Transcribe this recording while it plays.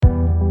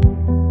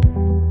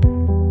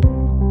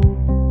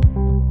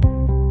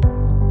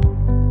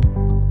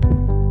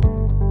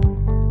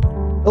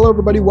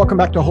everybody. Welcome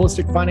back to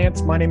Holistic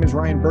Finance. My name is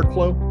Ryan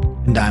Burklow.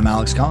 And I'm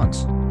Alex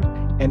Collins.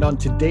 And on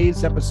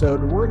today's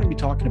episode, we're going to be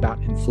talking about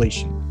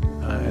inflation,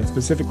 and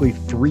specifically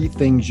 3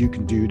 things you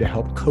can do to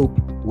help cope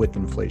with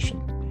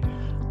inflation.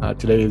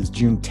 Today is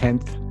June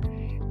 10th,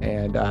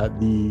 and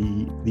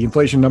the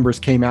inflation numbers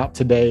came out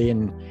today,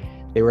 and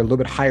they were a little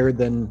bit higher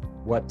than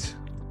what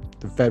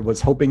the Fed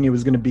was hoping it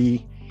was going to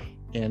be.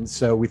 And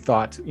so we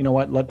thought, you know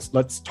what,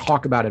 let's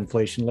talk about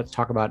inflation. Let's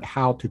talk about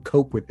how to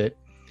cope with it.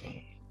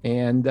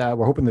 And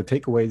we're hoping the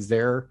takeaways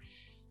there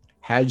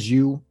as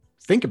you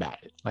think about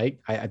it.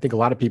 Like I think a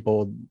lot of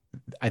people,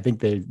 I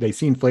think they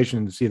see inflation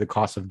and see the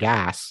cost of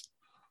gas,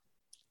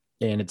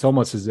 and it's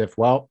almost as if,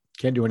 well,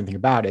 can't do anything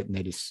about it, and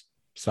they just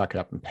suck it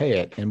up and pay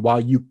it. And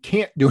while you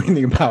can't do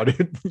anything about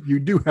it,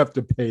 you do have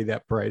to pay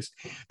that price.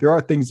 There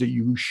are things that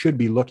you should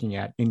be looking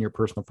at in your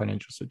personal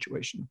financial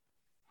situation.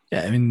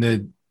 Yeah, I mean,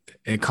 the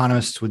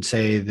economists would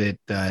say that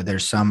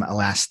there's some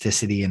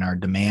elasticity in our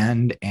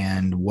demand,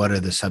 and what are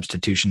the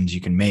substitutions you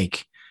can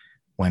make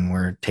when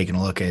we're taking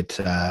a look at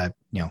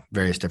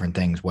various different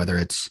things, whether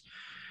it's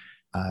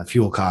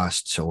fuel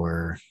costs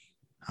or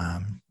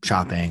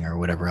shopping or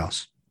whatever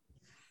else.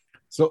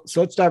 So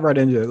let's dive right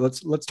into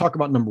it. Let's talk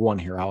about number 1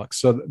 here, Alex.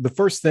 So the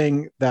first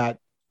thing that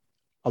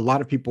a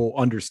lot of people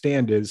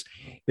understand is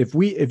if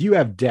you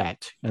have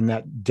debt, and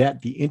that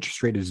debt, the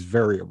interest rate is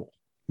variable,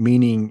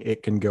 meaning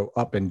it can go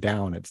up and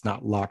down. It's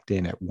not locked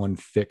in at one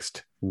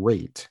fixed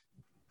rate.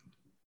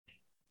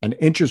 And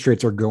interest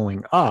rates are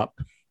going up,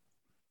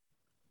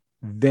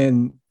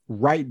 then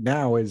right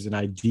now is an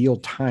ideal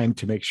time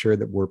to make sure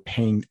that we're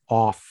paying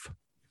off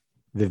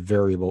the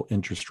variable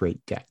interest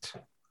rate debt.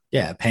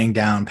 Yeah, paying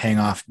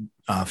off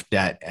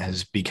debt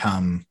has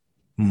become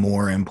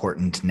more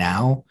important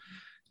now,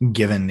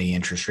 given the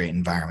interest rate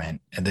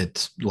environment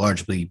that's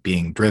largely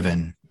being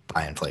driven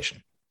by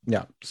inflation.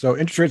 Yeah, so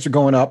interest rates are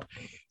going up.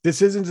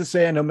 This isn't to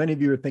say, I know many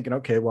of you are thinking,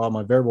 okay, well,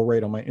 my variable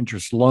rate on my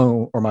interest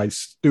loan or my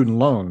student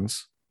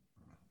loans,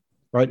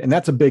 right? And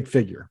that's a big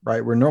figure,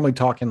 right? We're normally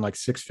talking like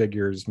 6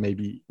 figures,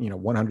 maybe,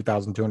 $100,000,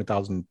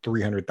 $200,000,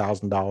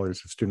 $300,000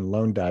 of student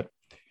loan debt.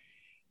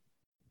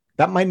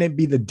 That might not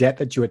be the debt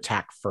that you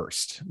attack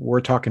first. We're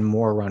talking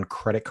more around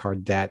credit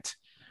card debt,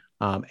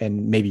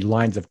 and maybe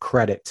lines of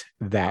credit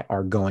that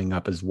are going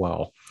up as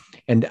well.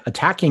 And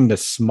attacking the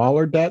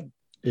smaller debt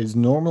is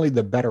normally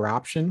the better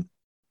option,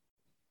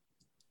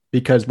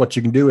 because what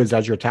you can do is,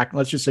 as you're attacking,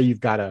 let's just say you've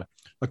got a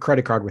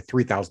credit card with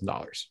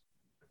 $3,000.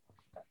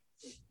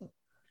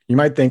 You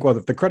might think, well,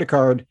 if the credit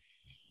card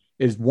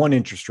is one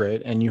interest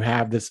rate and you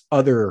have this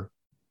other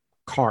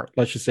card,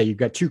 let's just say you've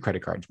got 2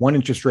 credit cards. One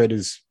interest rate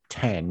is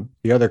 10,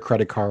 the other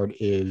credit card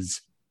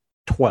is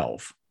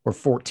 12 or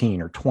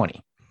 14 or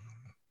 20.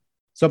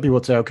 Some people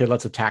would say, okay,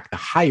 let's attack the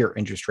higher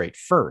interest rate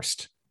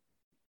first.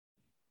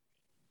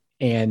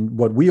 And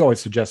what we always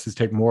suggest is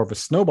take more of a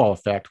snowball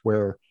effect,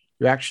 where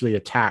you actually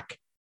attack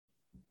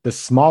the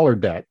smaller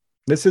debt.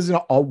 This isn't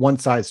all one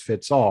size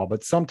fits all,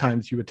 but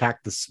sometimes you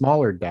attack the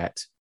smaller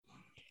debt.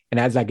 And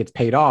as that gets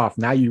paid off,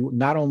 now you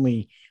not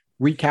only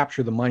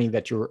recapture the money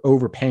that you're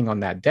overpaying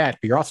on that debt,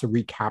 but you're also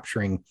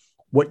recapturing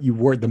what you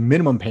were, the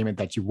minimum payment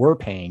that you were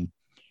paying.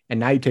 And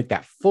now you take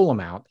that full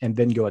amount and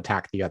then go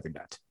attack the other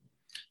debt.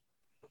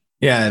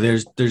 Yeah,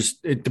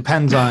 it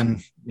depends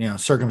on,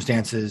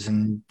 circumstances,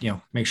 and,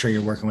 make sure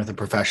you're working with a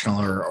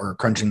professional or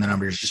crunching the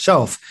numbers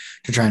yourself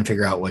to try and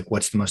figure out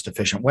what's the most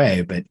efficient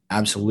way. But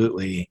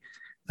absolutely,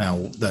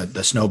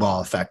 the snowball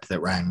effect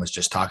that Ryan was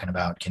just talking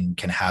about can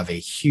have a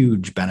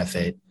huge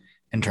benefit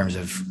in terms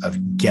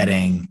of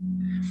getting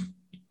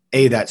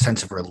that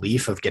sense of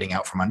relief of getting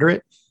out from under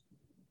it,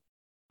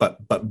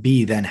 but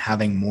B, then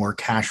having more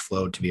cash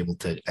flow to be able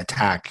to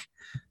attack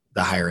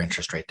the higher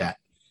interest rate debt.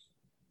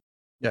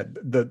 Yeah,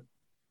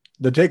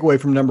 the takeaway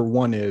from number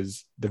 1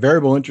 is the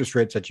variable interest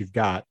rates that you've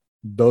got.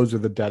 Those are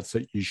the debts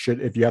that you should,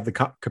 if you have the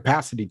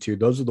capacity to,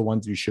 those are the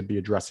ones you should be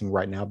addressing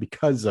right now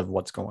because of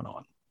what's going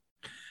on.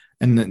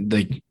 And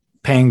the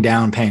paying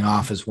down, paying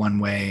off is one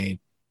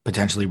way.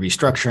 Potentially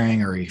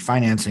restructuring or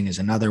refinancing is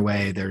another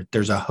way.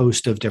 There's a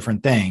host of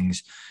different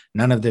things.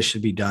 None of this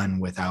should be done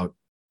without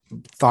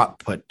thought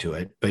put to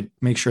it, but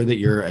make sure that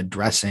you're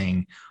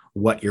addressing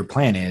what your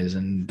plan is.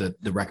 And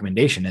the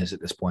recommendation is,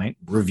 at this point,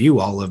 review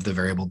all of the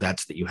variable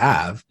debts that you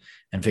have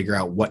and figure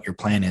out what your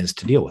plan is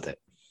to deal with it.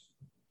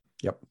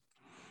 Yep.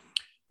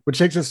 Which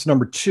takes us to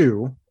number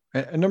 2.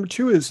 And number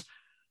 2 is,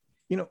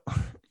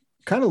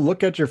 kind of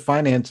look at your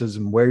finances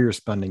and where you're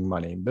spending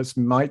money. This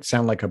might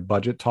sound like a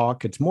budget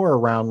talk. It's more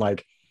around,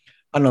 like,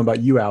 I don't know about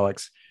you,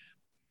 Alex.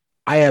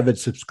 I have a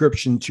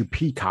subscription to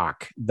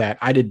Peacock that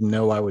I didn't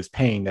know I was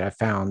paying, that I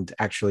found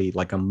actually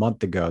like a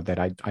month ago that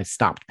I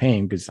stopped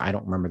paying because I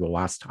don't remember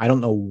I don't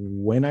know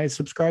when I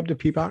subscribed to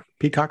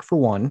Peacock for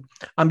one.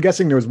 I'm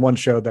guessing there was one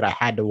show that I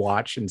had to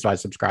watch, and so I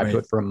subscribed to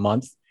it for a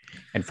month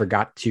and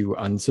forgot to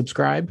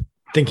unsubscribe.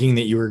 Thinking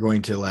that you were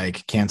going to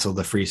cancel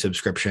the free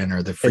subscription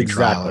or the free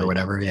trial or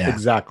whatever. Yeah,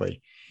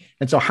 exactly.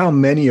 And so how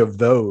many of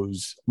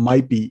those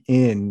might be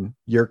in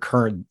your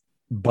current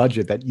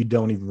budget that you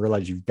don't even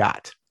realize you've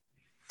got?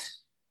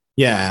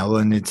 Yeah. Well,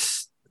 and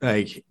it's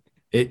like,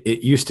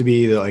 it used to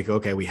be like,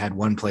 okay, we had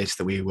one place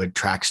that we would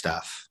track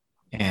stuff,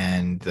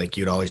 and like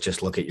you'd always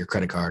just look at your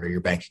credit card or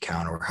your bank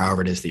account or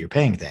however it is that you're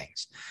paying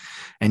things.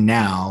 And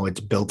now it's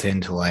built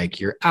into like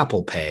your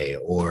Apple Pay,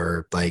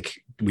 or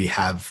like we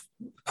have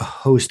a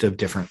host of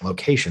different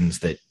locations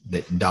that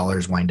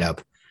dollars wind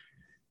up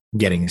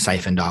getting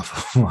siphoned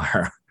off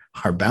of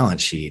our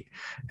balance sheet.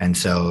 And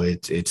so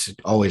it's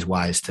always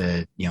wise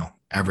to,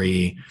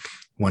 every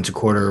once a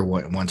quarter,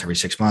 once every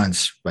 6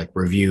 months, like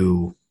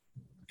review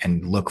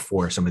and look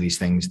for some of these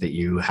things that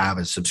you have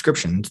as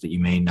subscriptions that you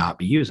may not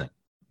be using.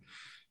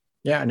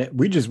 Yeah. And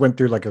we just went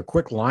through like a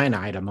quick line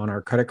item on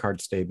our credit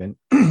card statement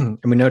and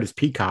we noticed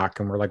Peacock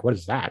and we're like, what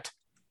is that?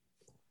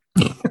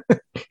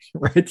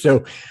 Right.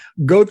 So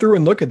go through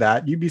and look at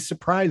that. You'd be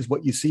surprised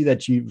what you see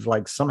that you've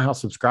like somehow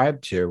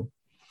subscribed to,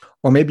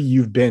 or maybe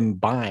you've been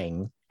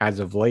buying as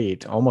of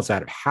late, almost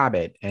out of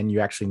habit, and you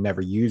actually never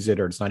use it,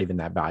 or it's not even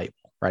that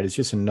valuable, right? It's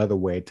just another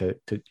way to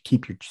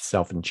keep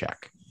yourself in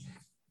check.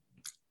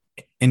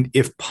 And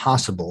if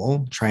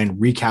possible, try and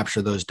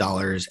recapture those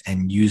dollars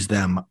and use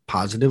them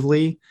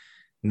positively,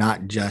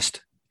 not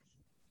just,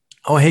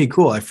 oh, hey,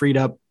 cool, I freed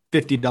up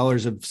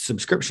 $50 of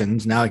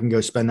subscriptions. Now I can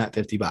go spend that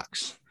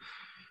 $50.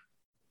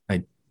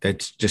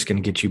 That's just going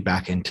to get you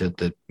back into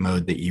the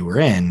mode that you were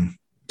in.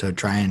 So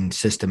try and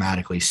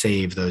systematically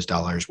save those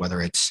dollars,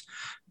 whether it's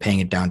paying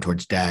it down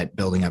towards debt,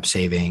 building up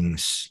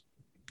savings,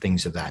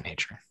 things of that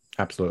nature.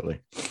 Absolutely.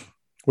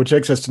 Which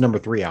takes us to number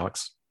 3,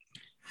 Alex.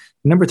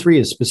 Number 3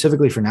 is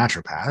specifically for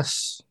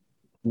naturopaths.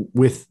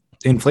 With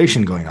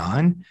inflation going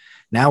on,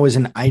 now is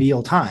an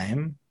ideal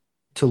time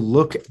to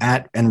look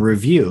at and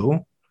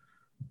review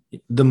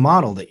the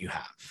model that you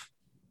have,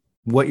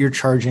 what you're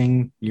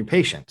charging your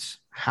patients,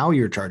 how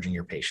you're charging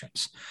your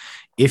patients.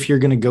 If you're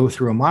going to go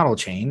through a model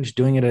change,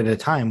 doing it at a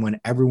time when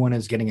everyone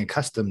is getting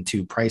accustomed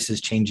to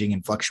prices changing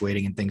and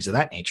fluctuating and things of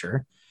that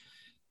nature.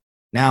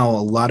 Now,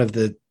 a lot of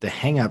the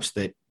hangups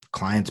that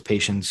clients,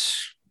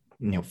 patients,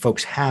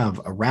 folks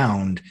have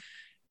around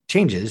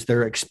changes,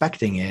 they're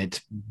expecting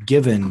it,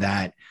 given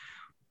that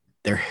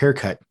their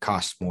haircut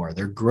costs more,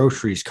 their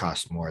groceries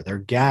cost more, their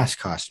gas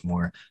costs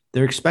more.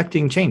 They're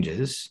expecting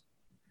changes.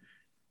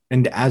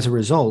 And as a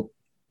result,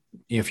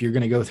 if you're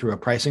going to go through a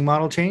pricing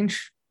model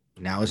change,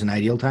 now is an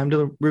ideal time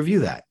to review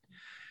that.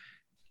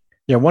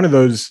 Yeah, one of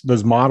those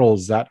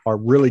models that are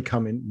really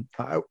coming,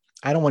 I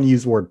don't want to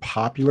use the word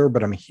popular,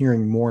 but I'm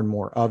hearing more and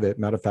more of it.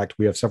 Matter of fact,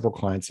 we have several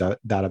clients that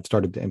have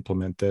started to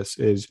implement this,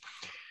 is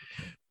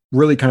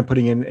really kind of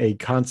putting in a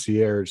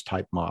concierge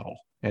type model.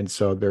 And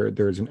so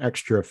there's an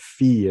extra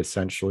fee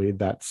essentially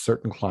that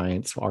certain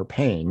clients are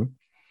paying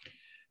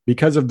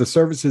because of the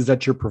services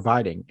that you're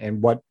providing.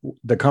 And what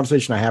the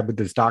conversation I had with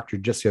this doctor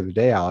just the other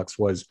day, Alex,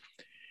 was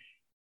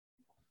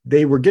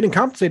they were getting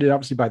compensated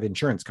obviously by the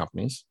insurance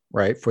companies,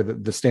 right, for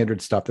the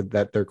standard stuff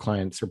that their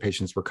clients or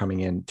patients were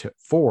coming in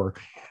for,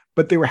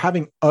 but they were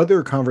having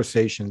other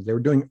conversations. They were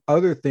doing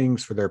other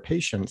things for their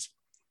patients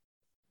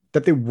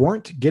that they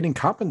weren't getting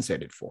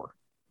compensated for.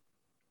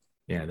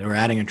 Yeah, they were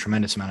adding a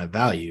tremendous amount of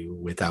value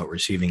without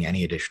receiving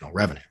any additional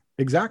revenue.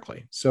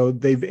 Exactly. So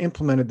they've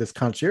implemented this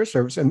concierge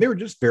service, and they were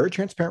just very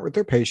transparent with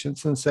their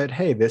patients and said,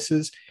 hey, this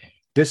is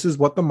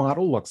what the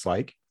model looks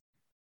like.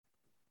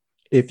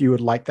 If you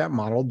would like that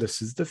model,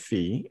 this is the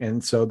fee.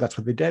 And so that's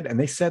what they did. And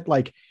they said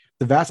like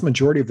the vast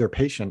majority of their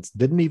patients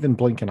didn't even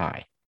blink an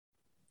eye.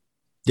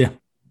 Yeah.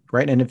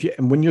 Right.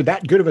 And when you're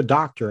that good of a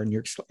doctor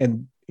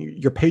and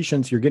your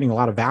patients, you're getting a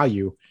lot of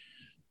value,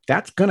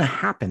 that's going to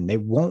happen. They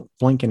won't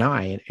blink an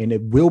eye, and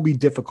it will be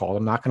difficult.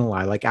 I'm not going to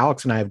lie. Like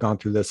Alex and I have gone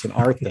through this in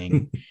our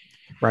thing,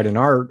 right, in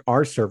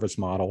our service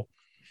model,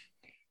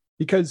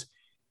 because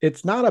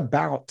it's not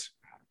about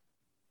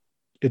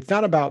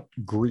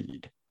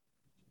greed.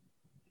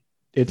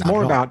 It's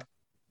more about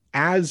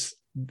as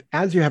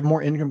you have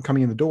more income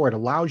coming in the door, it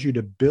allows you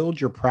to build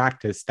your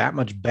practice that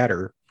much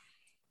better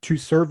to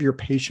serve your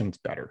patients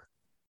better.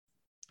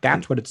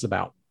 That's what it's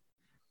about.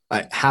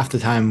 Half the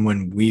time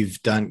when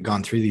we've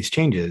gone through these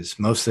changes,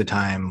 most of the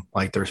time,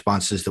 like the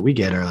responses that we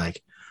get are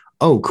like,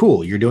 oh,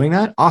 cool, you're doing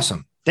that?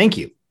 Awesome. Thank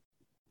you.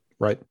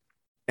 Right.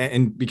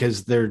 And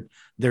because they're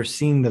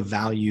seeing the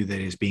value that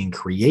is being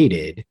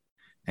created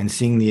and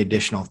seeing the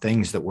additional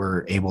things that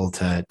we're able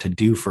to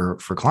do for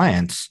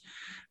clients.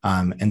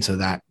 And so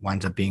that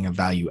winds up being a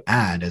value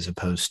add as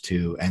opposed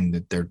to, and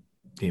that they're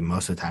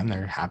most of the time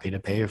they're happy to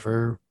pay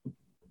for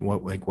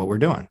what we're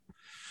doing.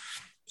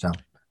 So.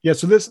 Yeah.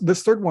 So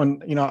this third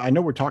one, I know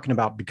we're talking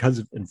about because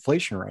of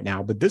inflation right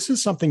now, but this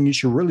is something you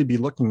should really be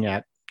looking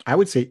at, I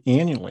would say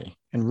annually,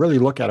 and really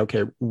look at,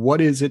 okay,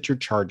 what is it you're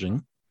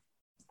charging?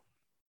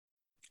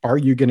 Are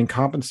you getting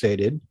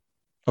compensated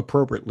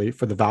appropriately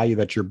for the value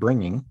that you're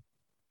bringing?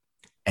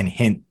 And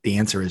hint, the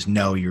answer is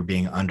no, you're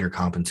being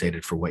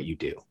undercompensated for what you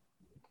do.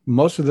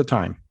 Most of the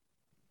time.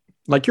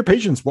 Like your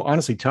patients will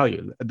honestly tell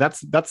you,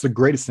 that's the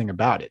greatest thing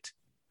about it,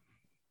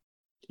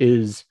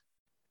 is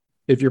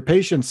if your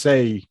patients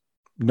say,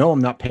 no,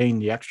 I'm not paying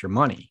the extra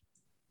money,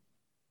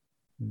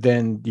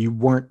 then you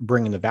weren't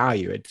bringing the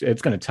value.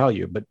 It's going to tell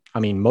you. But I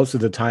mean, most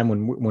of the time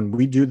when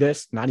we do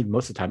this, not even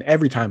most of the time,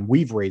 every time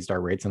we've raised our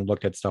rates and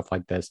looked at stuff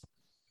like this,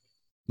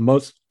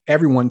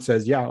 everyone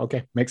says, yeah,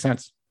 okay, makes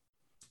sense.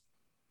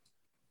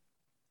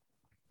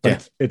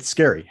 But it's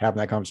scary having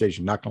that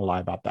conversation. Not going to lie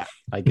about that.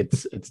 Like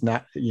it's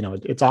not,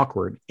 it's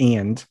awkward,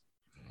 and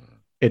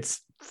it's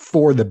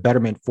for the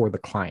betterment for the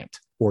client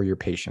or your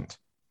patient.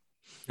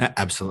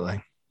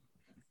 Absolutely.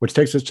 Which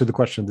takes us to the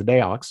question of the day,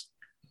 Alex.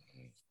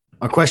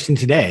 Our question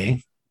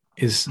today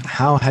is,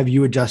 how have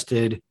you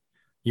adjusted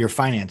your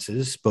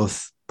finances,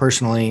 both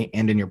personally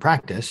and in your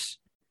practice,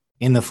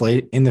 in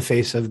the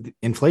face of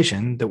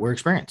inflation that we're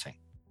experiencing?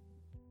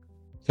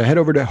 So head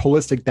over to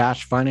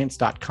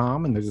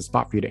holistic-finance.com, and there's a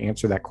spot for you to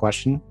answer that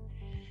question.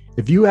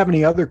 If you have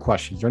any other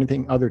questions or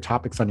other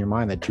topics on your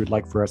mind that you would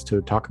like for us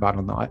to talk about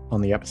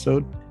on the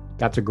episode,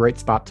 that's a great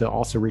spot to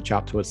also reach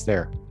out to us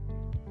there.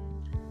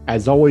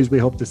 As always, we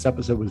hope this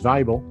episode was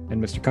valuable.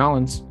 And Mr.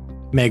 Collins,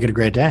 make it a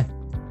great day.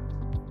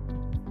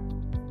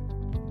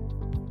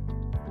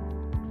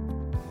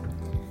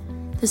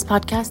 This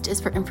podcast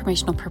is for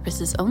informational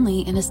purposes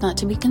only and is not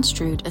to be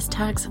construed as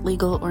tax,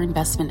 legal, or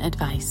investment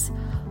advice.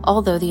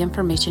 Although the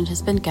information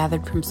has been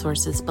gathered from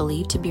sources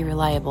believed to be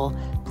reliable,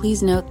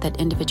 please note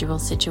that individual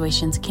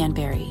situations can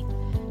vary.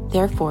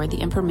 Therefore, the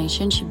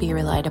information should be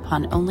relied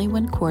upon only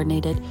when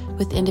coordinated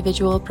with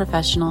individual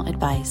professional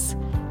advice.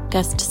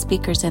 Guest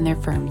speakers and their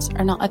firms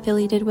are not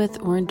affiliated with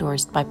or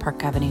endorsed by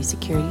Park Avenue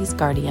Securities,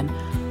 Guardian,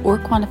 or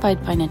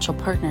Quantified Financial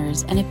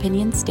Partners, and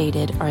opinions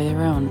stated are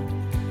their own.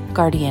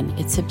 Guardian,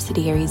 its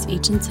subsidiaries,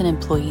 agents, and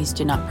employees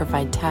do not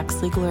provide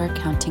tax, legal, or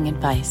accounting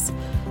advice.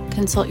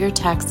 Consult your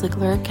tax,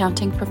 legal, or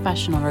accounting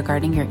professional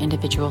regarding your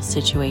individual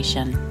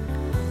situation.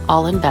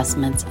 All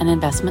investments and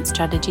investment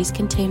strategies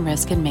contain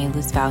risk and may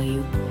lose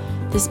value.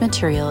 This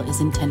material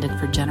is intended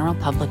for general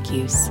public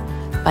use.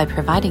 By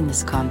providing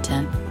this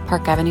content,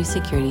 Park Avenue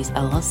Securities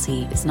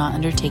LLC is not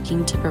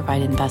undertaking to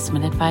provide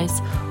investment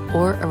advice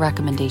or a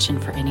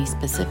recommendation for any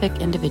specific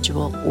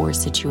individual or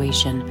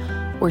situation,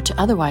 or to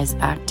otherwise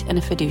act in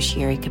a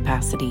fiduciary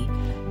capacity.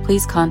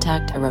 Please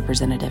contact a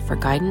representative for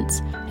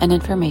guidance and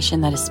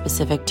information that is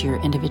specific to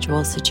your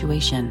individual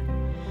situation.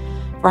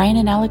 Brian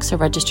and Alex are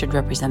registered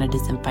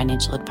representatives and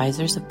financial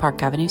advisors of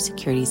Park Avenue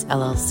Securities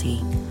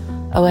LLC,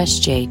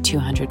 OSJ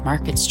 200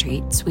 Market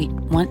Street, Suite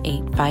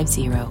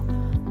 1850,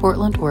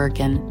 Portland,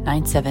 Oregon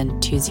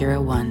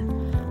 97201.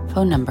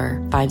 Phone number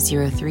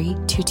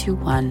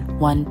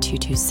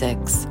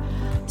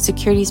 503-221-1226.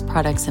 Securities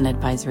products and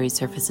advisory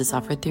services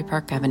offered through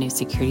Park Avenue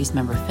Securities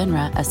member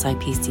FINRA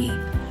SIPC.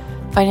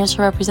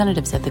 Financial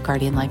representatives of the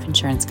Guardian Life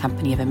Insurance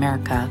Company of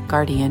America,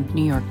 Guardian,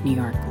 New York, New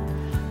York.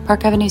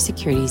 Park Avenue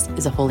Securities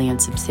is a wholly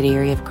owned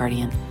subsidiary of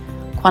Guardian.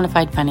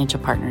 Quantified Financial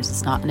Partners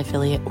is not an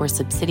affiliate or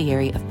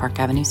subsidiary of Park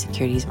Avenue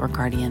Securities or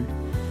Guardian.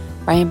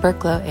 Ryan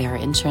Burklow, AR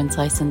Insurance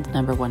License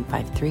Number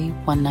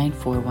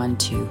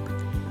 153-19412.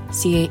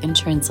 CA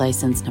Insurance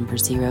License Number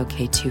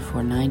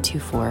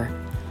 0K24924.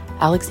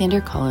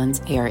 Alexander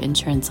Collins, AR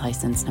Insurance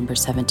License Number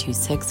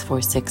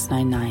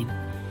 7264699.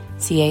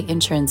 CA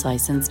Insurance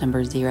License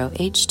Number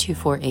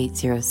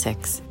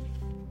 0H24806.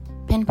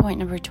 Pinpoint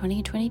number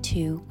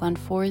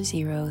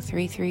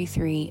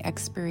 2022-140333,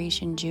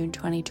 expiration June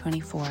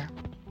 2024.